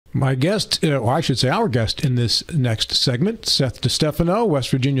My guest, or I should say our guest in this next segment, Seth DiStefano, West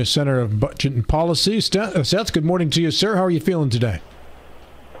Virginia Center of Budget and Policy. Seth, good morning to you, sir. How are you feeling today?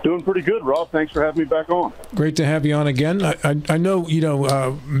 Doing pretty good, Rob. Thanks for having me back on. Great to have you on again. I know,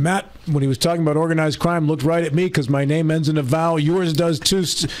 Matt, when he was talking about organized crime, looked right at me because my name ends in a vowel. Yours does too,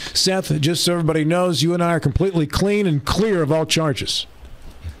 Seth. Just so everybody knows, you and I are completely clean and clear of all charges.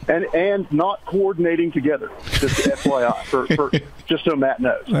 And not coordinating together, just FYI, just so Matt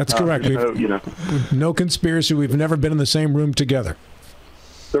knows. That's correct. No conspiracy. We've never been in the same room together.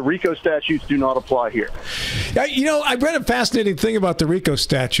 The RICO statutes do not apply here. I read a fascinating thing about the RICO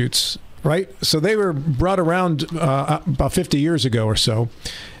statutes, right? So they were brought around about 50 years ago or so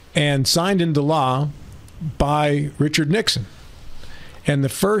and signed into law by Richard Nixon. And the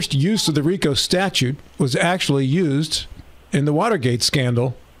first use of the RICO statute was actually used in the Watergate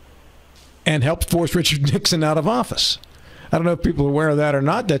scandal and helped force Richard Nixon out of office. I don't know if people are aware of that or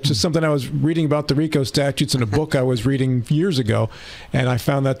not. That's just something I was reading about the RICO statutes in a book I was reading years ago, and I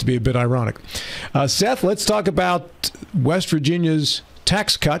found that to be a bit ironic. Seth, let's talk about West Virginia's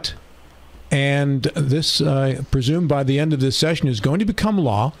tax cut, and this, presumed by the end of this session, is going to become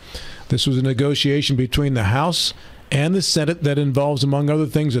law. This was a negotiation between the House and the Senate that involves, among other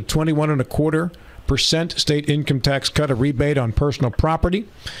things, a 21.25% state income tax cut, a rebate on personal property.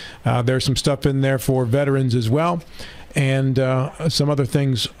 There's some stuff in there for veterans as well, and some other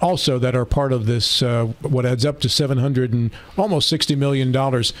things also that are part of this, what adds up to $700 and almost $60 million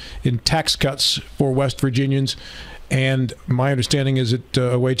in tax cuts for West Virginians. And my understanding is it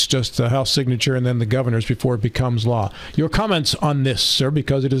awaits just the House signature and then the governor's before it becomes law. Your comments on this, sir,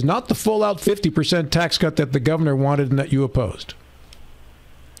 because it is not the full-out 50% tax cut that the governor wanted and that you opposed.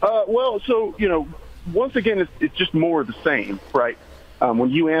 Once again, it's just more of the same, right? When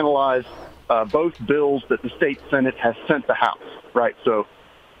you analyze both bills that the state Senate has sent the House, right? So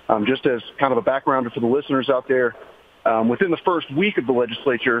just as kind of a backgrounder for the listeners out there, within the first week of the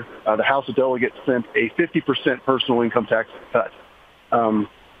legislature, the House of Delegates sent a 50% personal income tax cut to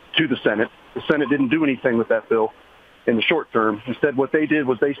the Senate. The Senate didn't do anything with that bill in the short term. Instead, what they did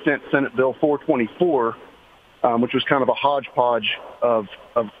was they sent Senate Bill 424, which was kind of a hodgepodge of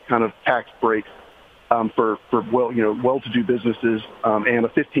kind of tax breaks for well-to-do businesses and a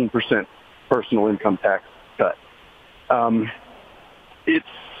 15% personal income tax cut.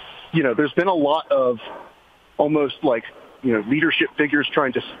 There's been a lot of almost like leadership figures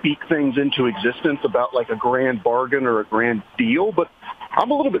trying to speak things into existence about like a grand bargain or a grand deal, but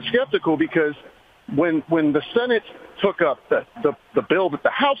I'm a little bit skeptical because when the Senate took up the bill that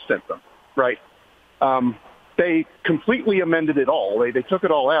the House sent them, right? They completely amended it all. They took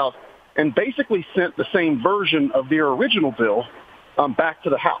it all out and basically sent the same version of their original bill back to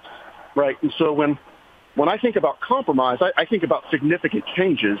the House, right? And so when I think about compromise, I think about significant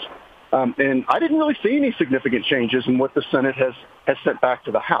changes, and I didn't really see any significant changes in what the Senate has sent back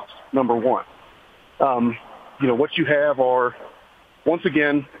to the House, number one. What you have are, once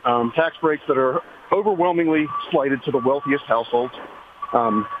again, tax breaks that are overwhelmingly slighted to the wealthiest households.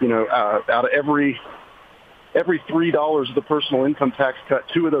 Out of every $3 of the personal income tax cut,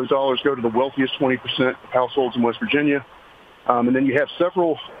 $2 of those dollars go to the wealthiest 20% of households in West Virginia. And then you have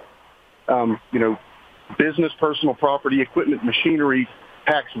several, business, personal property, equipment, machinery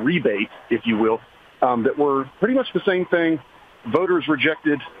tax rebates, if you will, that were pretty much the same thing voters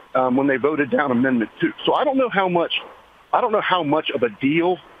rejected when they voted down Amendment 2. So I don't know how much of a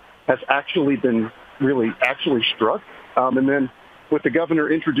deal has actually been actually struck. And then with the governor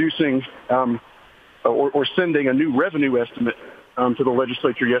introducing or sending a new revenue estimate to the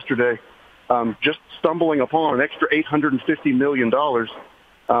legislature yesterday, just stumbling upon an extra $850 million,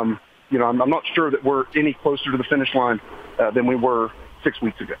 I'm not sure that we're any closer to the finish line than we were 6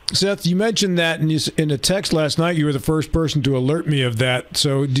 weeks ago. Seth, you mentioned that in a text last night. You were the first person to alert me of that.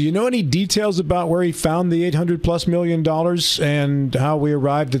 So do you know any details about where he found the $800+ million and how we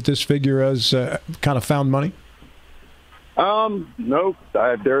arrived at this figure as kind of found money? No,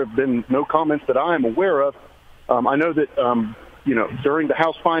 there have been no comments that I am aware of. I know that, during the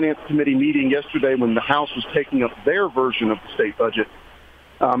House Finance Committee meeting yesterday when the House was taking up their version of the state budget,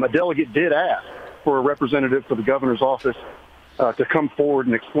 a delegate did ask for a representative for the governor's office to come forward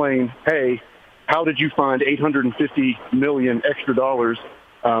and explain, hey, how did you find $850 million extra dollars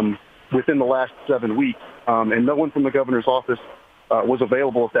within the last 7 weeks? And no one from the governor's office was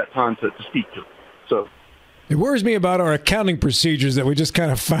available at that time to speak to it. So it worries me about our accounting procedures that we just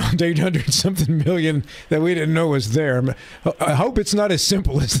kind of found 800-something million that we didn't know was there. I hope it's not as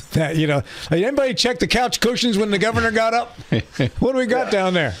simple as that. Anybody check the couch cushions when the governor got up? What do we got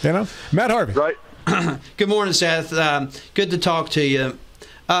down there? Matt Harvey. Right. Good morning, Seth. Good to talk to you.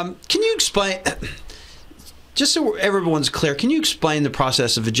 Can you explain, just so everyone's clear, can you explain the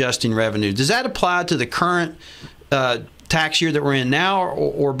process of adjusting revenue? Does that apply to the current tax year that we're in now,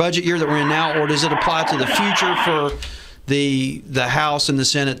 or budget year that we're in now, or does it apply to the future for the House and the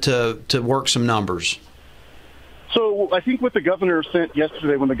Senate to work some numbers? So I think what the governor sent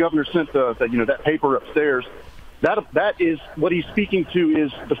yesterday, when the governor sent that paper upstairs, that is what he's speaking to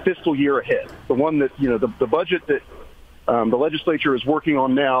is the fiscal year ahead, the one that the budget that the legislature is working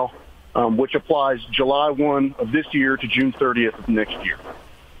on now, which applies July 1 of this year to June 30th of next year.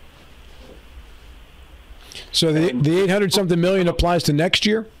 So the 800-something million applies to next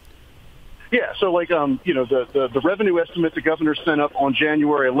year? Yeah. So the revenue estimate the governor sent up on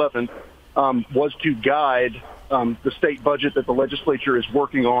January 11th was to guide the state budget that the legislature is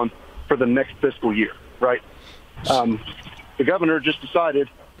working on for the next fiscal year, right? The governor just decided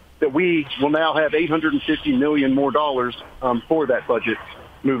that we will now have $850 million more dollars for that budget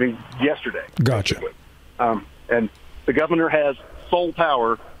moving yesterday. Gotcha. And the governor has sole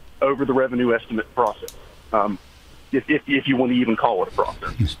power over the revenue estimate process, if you want to even call it a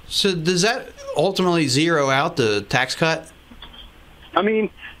process. So does that ultimately zero out the tax cut? I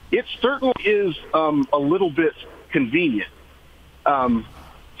mean, it certainly is a little bit convenient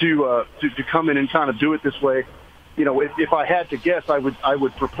to come in and kind of do it this way. If I had to guess, I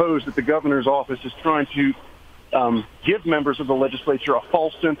would propose that the governor's office is trying to give members of the legislature a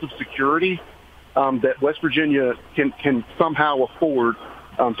false sense of security that West Virginia can somehow afford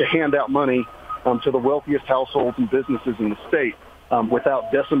to hand out money to the wealthiest households and businesses in the state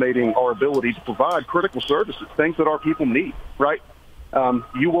without decimating our ability to provide critical services, things that our people need, right?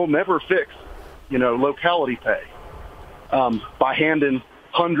 You will never fix, locality pay by handing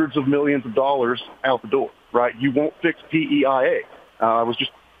hundreds of millions of dollars out the door, right? You won't fix PEIA. I was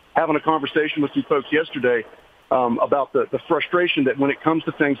just having a conversation with some folks yesterday about the frustration that when it comes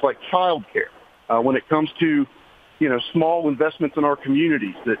to things like child care, when it comes to, small investments in our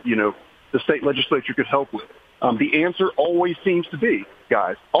communities that, the state legislature could help with, the answer always seems to be,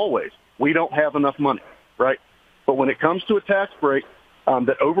 guys, always, we don't have enough money, right? But when it comes to a tax break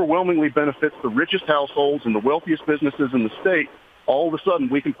that overwhelmingly benefits the richest households and the wealthiest businesses in the state, all of a sudden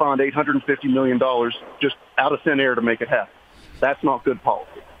we can find $850 million just out of thin air to make it happen. That's not good policy.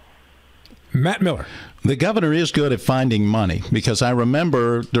 Matt Miller. The governor is good at finding money, because I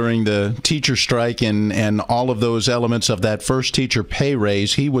remember during the teacher strike and all of those elements of that first teacher pay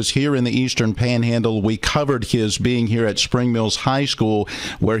raise, he was here in the Eastern Panhandle. We covered his being here at Spring Mills High School,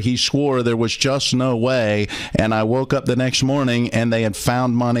 where he swore there was just no way. And I woke up the next morning and they had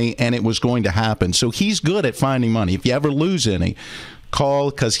found money and it was going to happen. So he's good at finding money. If you ever lose any, call,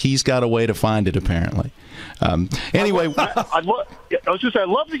 because he's got a way to find it, apparently. Anyway, I love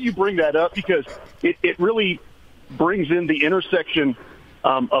that you bring that up, because it really brings in the intersection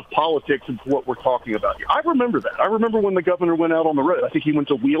of politics into what we're talking about here. I remember that. I remember when the governor went out on the road. I think he went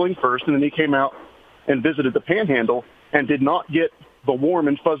to Wheeling first, and then he came out and visited the Panhandle and did not get the warm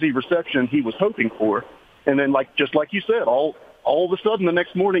and fuzzy reception he was hoping for. And then, just like you said, all of a sudden the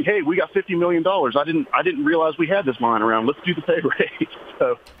next morning, hey, we got $50 million. I didn't realize we had this lying around. Let's do the pay raise.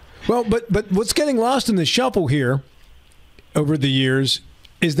 So. Well, but what's getting lost in the shuffle here over the years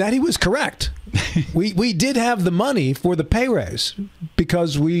is that he was correct. we did have the money for the pay raise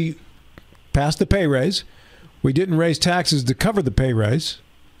because we passed the pay raise. We didn't raise taxes to cover the pay raise.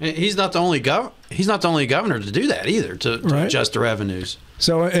 He's not the only governor to do that either, to adjust the revenues.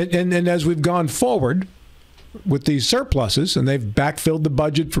 So and as we've gone forward with these surpluses, and they've backfilled the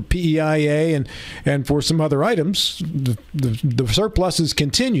budget for PEIA and for some other items, the surpluses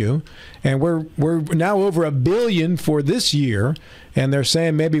continue, and we're now over $1 billion for this year, and they're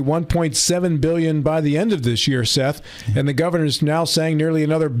saying maybe $1.7 billion by the end of this year, Seth, and the governor's now saying nearly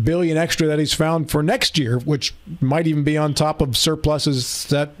another $1 billion extra that he's found for next year, which might even be on top of surpluses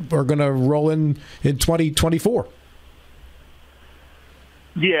that are going to roll in 2024.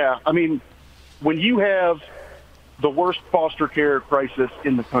 Yeah, I mean, when you have the worst foster care crisis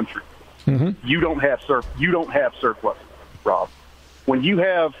in the country, you don't have surplus, Rob. When you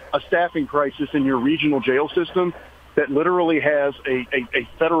have a staffing crisis in your regional jail system that literally has a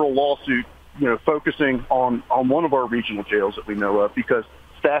federal lawsuit, focusing on one of our regional jails that we know of because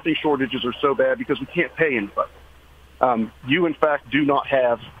staffing shortages are so bad because we can't pay anybody, you in fact do not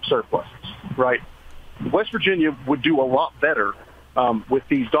have surpluses, right? West Virginia would do a lot better with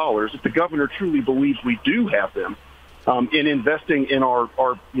these dollars if the governor truly believes we do have them, in investing in our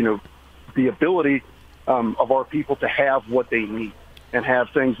the ability of our people to have what they need and have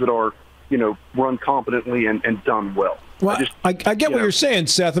things that are run competently and done well. Well, I get what you're saying,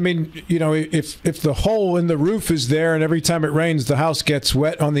 Seth. I mean, if the hole in the roof is there and every time it rains, the house gets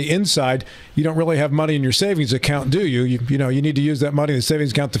wet on the inside, you don't really have money in your savings account, do you? You need to use that money in the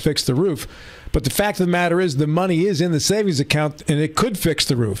savings account to fix the roof. But the fact of the matter is the money is in the savings account and it could fix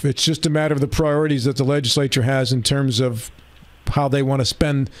the roof. It's just a matter of the priorities that the legislature has in terms of how they want to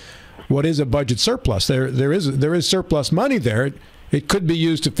spend what is a budget surplus. There is surplus money there. It could be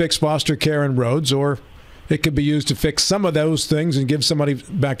used to fix foster care and roads, or it could be used to fix some of those things and give some money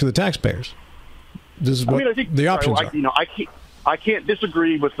back to the taxpayers. This is what I think the options are. I can't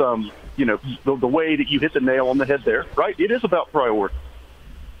disagree with the way that you hit the nail on the head there. Right? It is about priority.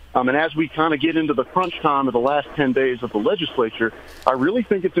 And as we kind of get into the crunch time of the last 10 days of the legislature, I really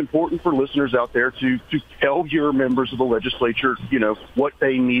think it's important for listeners out there to tell your members of the legislature, what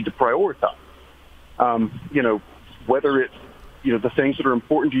they need to prioritize. Whether it's, the things that are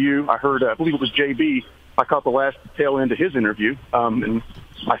important to you. I heard, I believe it was JB, I caught the last tail end of his interview, and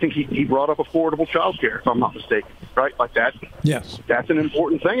I think he brought up affordable child care, if I'm not mistaken, right? Like that. Yes. That's an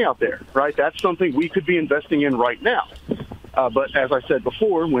important thing out there, right? That's something we could be investing in right now. But as I said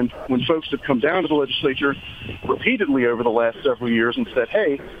before, when folks have come down to the legislature repeatedly over the last several years and said,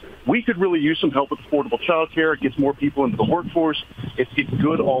 hey, we could really use some help with affordable child care. It gets more people into the workforce. It's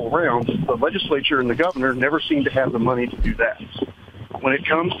good all around. The legislature and the governor never seem to have the money to do that. When it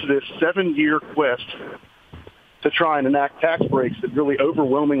comes to this 7-year quest to try and enact tax breaks that really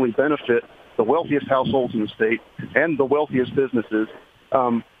overwhelmingly benefit the wealthiest households in the state and the wealthiest businesses,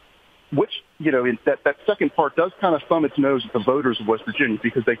 which, that second part does kind of thumb its nose at the voters of West Virginia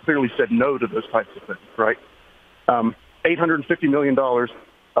because they clearly said no to those types of things, right? $850 million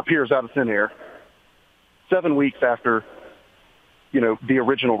appears out of thin air 7 weeks after, the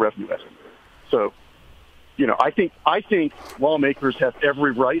original revenue estimate. So, I think lawmakers have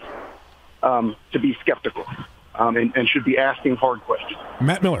every right to be skeptical and should be asking hard questions.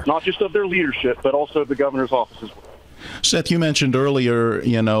 Matt Miller. Not just of their leadership, but also of the governor's office as well. Seth, you mentioned earlier,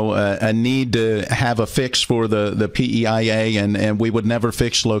 a need to have a fix for the PEIA, and we would never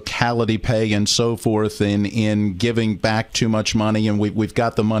fix locality pay and so forth in giving back too much money, and we've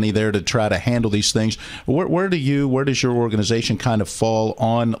got the money there to try to handle these things. Where does your organization kind of fall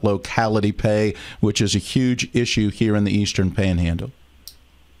on locality pay, which is a huge issue here in the Eastern Panhandle?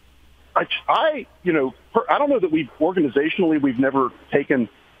 I don't know that we've never taken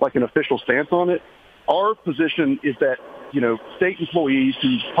like an official stance on it. Our position is that, state employees,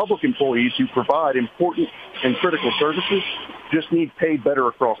 public employees who provide important and critical services just need paid better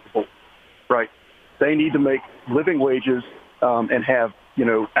across the board, right? They need to make living wages and have,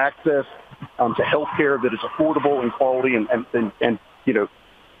 access to health care that is affordable and quality and that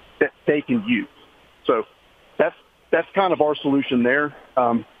they can use. So that's kind of our solution there.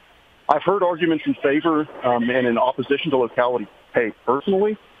 I've heard arguments in favor and in opposition to locality pay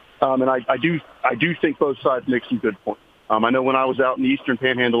personally. And I do think both sides make some good points. I know when I was out in the Eastern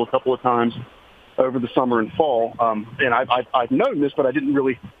Panhandle a couple of times over the summer and fall, and I've known this, but I didn't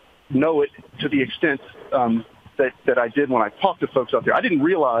really know it to the extent that I did when I talked to folks out there. I didn't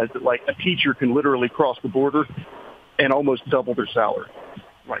realize that like a teacher can literally cross the border and almost double their salary.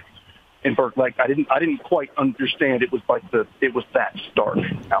 Like in Berkeley, I didn't quite understand it was that stark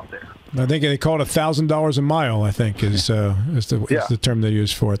out there. I think they call it $1,000 a mile. I think is the term they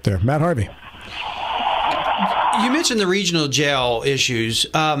use for it there. Matt Harvey. You mentioned the regional jail issues.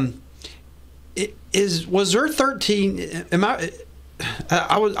 Was there 13?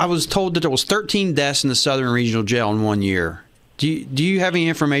 I was told that there was 13 deaths in the Southern Regional Jail in 1 year. Do you have any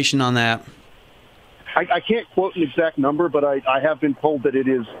information on that? I can't quote an exact number, but I have been told that it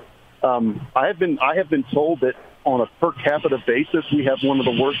is. I have been told that on a per capita basis, we have one of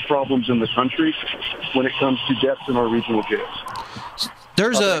the worst problems in the country when it comes to deaths in our regional jails.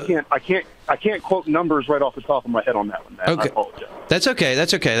 I can't quote numbers right off the top of my head on that one. Matt. Okay. I apologize. That's okay.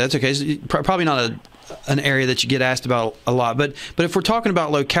 It's probably not an area that you get asked about a lot. But if we're talking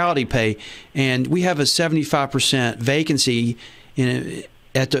about locality pay, and we have a 75% vacancy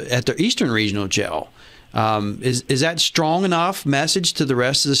at the Eastern Regional Jail. Is that strong enough message to the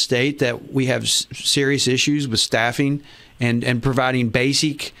rest of the state that we have serious issues with staffing and providing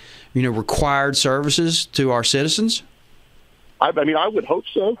basic, required services to our citizens? I mean, I would hope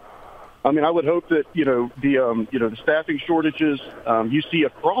so. I mean, I would hope that the staffing shortages you see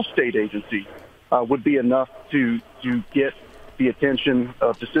across state agencies would be enough to get the attention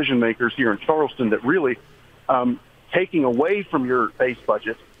of decision makers here in Charleston. That really taking away from your base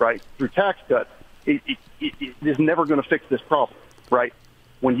budget, right, through tax cuts. It is never going to fix this problem, right?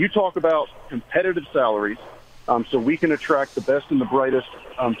 When you talk about competitive salaries, so we can attract the best and the brightest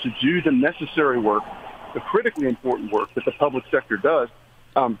to do the necessary work the critically important work that the public sector does,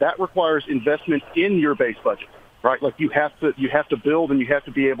 that requires investment in your base budget, right? Like you have to build and you have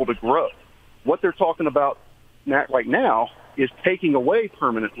to be able to grow. What they're talking about right now is taking away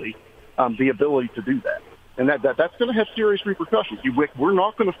permanently the ability to do that. And that's going to have serious repercussions. We're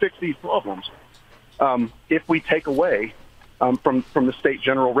not going to fix these problems if we take away from the state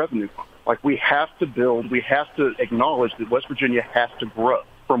general revenue fund. Like, we have to build, we have to acknowledge that West Virginia has to grow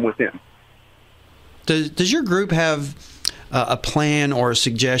from within. Does your group have a plan or a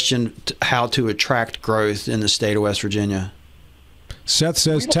suggestion how to attract growth in the state of West Virginia? Seth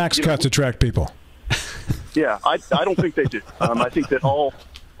says tax cuts attract people. Yeah, I don't think they do. I think that all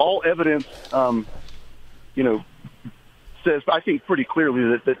evidence, says, I think pretty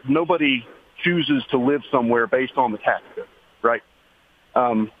clearly that nobody chooses to live somewhere based on the tax code, right?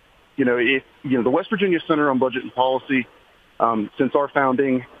 The West Virginia Center on Budget and Policy, since our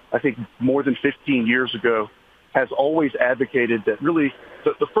founding, I think more than 15 years ago, has always advocated that really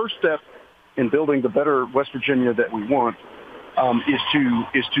the first step in building the better West Virginia that we want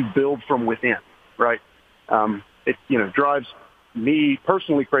is to build from within, right? It drives me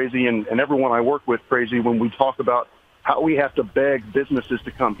personally crazy and everyone I work with crazy when we talk about how we have to beg businesses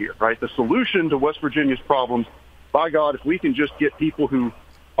to come here, right? The solution to West Virginia's problems, by God, if we can just get people who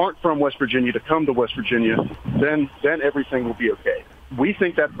aren't from West Virginia to come to West Virginia, then everything will be okay. We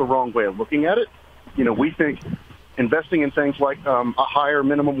think that's the wrong way of looking at it. We think investing in things like a higher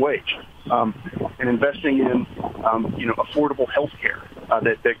minimum wage and investing in affordable health care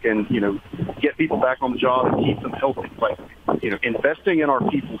that can get people back on the job and keep them healthy. Like investing in our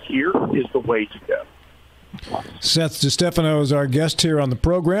people here is the way to go. Seth DiStefano is our guest here on the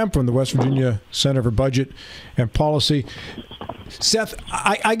program from the West Virginia Center for Budget and Policy. Seth,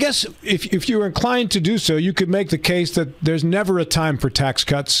 I guess if you were inclined to do so, you could make the case that there's never a time for tax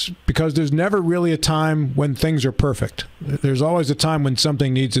cuts because there's never really a time when things are perfect. There's always a time when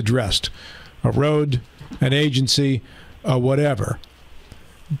something needs addressed, a road, an agency, whatever.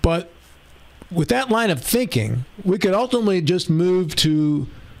 But with that line of thinking, we could ultimately just move to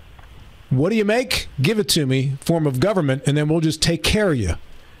what do you make? Give it to me, form of government, and then we'll just take care of you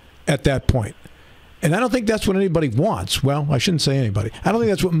at that point. And I don't think that's what anybody wants. Well, I shouldn't say anybody. I don't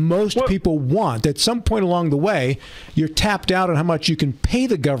think that's what most people want. At some point along the way, you're tapped out on how much you can pay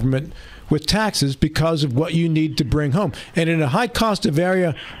the government with taxes because of what you need to bring home. And in a high cost of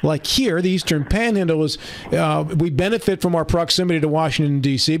area like here, the Eastern Panhandle is, we benefit from our proximity to Washington,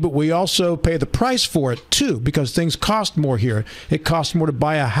 D.C., but we also pay the price for it, too, because things cost more here. It costs more to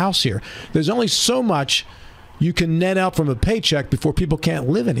buy a house here. There's only so much you can net out from a paycheck before people can't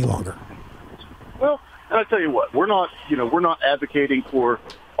live any longer. Well, and I tell you what, we're not advocating for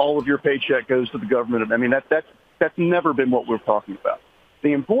all of your paycheck goes to the government. I mean, that's never been what we're talking about.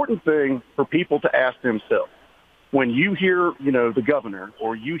 The important thing for people to ask themselves, when you hear, the governor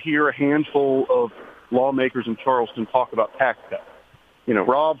or you hear a handful of lawmakers in Charleston talk about tax cuts,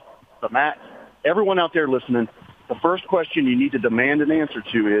 Rob, Matt, everyone out there listening, the first question you need to demand an answer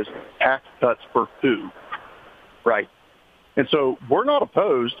to is tax cuts for who, right? And so we're not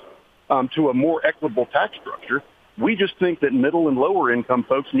opposed to a more equitable tax structure. We just think that middle and lower income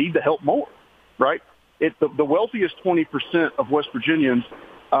folks need to help more, right? The wealthiest 20% of West Virginians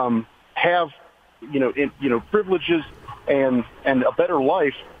have, privileges and a better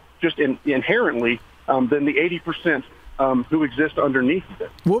life just inherently than the 80% who exist underneath it.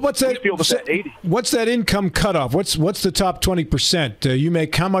 Well, what's that income cutoff? What's the top 20%? You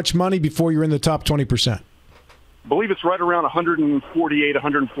make how much money before you're in the top 20%? I believe it's right around 148,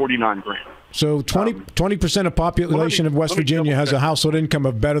 149 grand. So 20% of population of West Virginia has a household income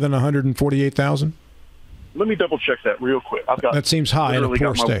of better than 148,000. Let me double check that real quick. That seems high in a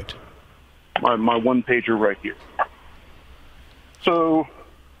poor state. My one pager right here. So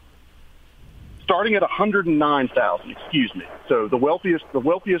starting at 109,000, excuse me. So the wealthiest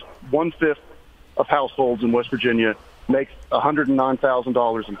 1/5 of households in West Virginia makes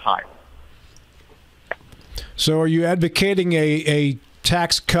 $109,000 and higher. So are you advocating a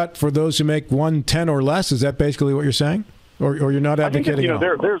tax cut for those who make 110 or less? Is that basically what you're saying? Or you're not advocating?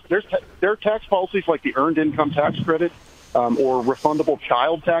 There are tax policies like the Earned Income Tax Credit or refundable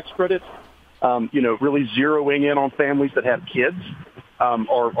child tax credits. Really zeroing in on families that have kids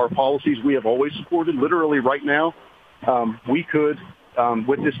are policies we have always supported. Literally, right now, we could,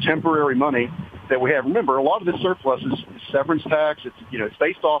 with this temporary money that we have. Remember, a lot of this surplus is severance tax. It's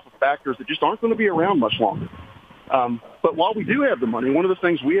based off of factors that just aren't going to be around much longer. But while we do have the money, one of the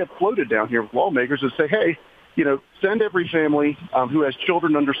things we have floated down here with lawmakers is say, hey, send every family who has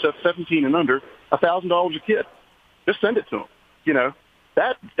children under 17 and under $1,000 a kid. Just send it to them,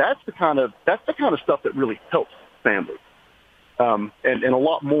 that's the kind of stuff that really helps families, and a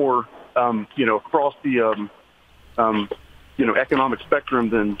lot more, across the economic spectrum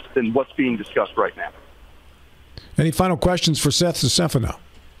than what's being discussed right now. Any final questions for Seth DiStefano?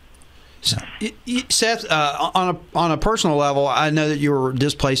 Seth, on a personal level, I know that you were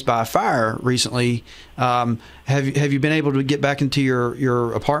displaced by a fire recently. Have you been able to get back into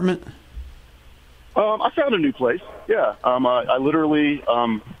your apartment? I found a new place. Yeah, I literally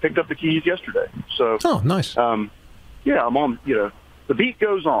picked up the keys yesterday. So nice. Yeah, I'm on. The beat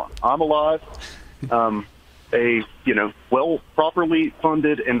goes on. I'm alive. A properly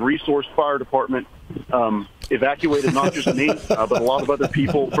funded and resourced fire department evacuated not just me, but a lot of other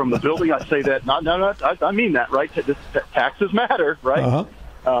people from the building. I say that I mean that, right? Taxes matter, right?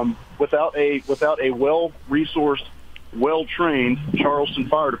 Uh-huh. Without a well-resourced, well-trained Charleston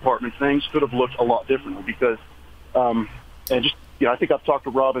Fire Department, things could have looked a lot differently because, I think I've talked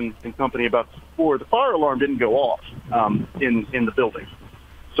to Robin and company about this before. The fire alarm didn't go off in the building,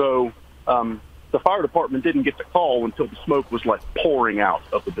 so the fire department didn't get the call until the smoke was like pouring out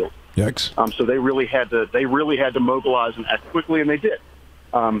of the building. Yikes! So they really had to mobilize and act quickly, and they did.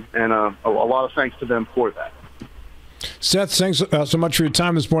 And a lot of thanks to them for that. Seth, thanks so much for your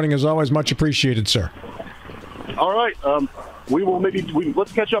time this morning. As always, much appreciated, sir. All right, we will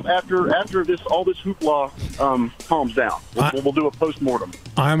let's catch up after all this hoopla calms down. We'll do a postmortem.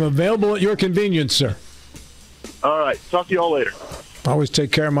 I'm available at your convenience, sir. All right, talk to you all later. Always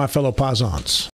take care of my fellow Pazans.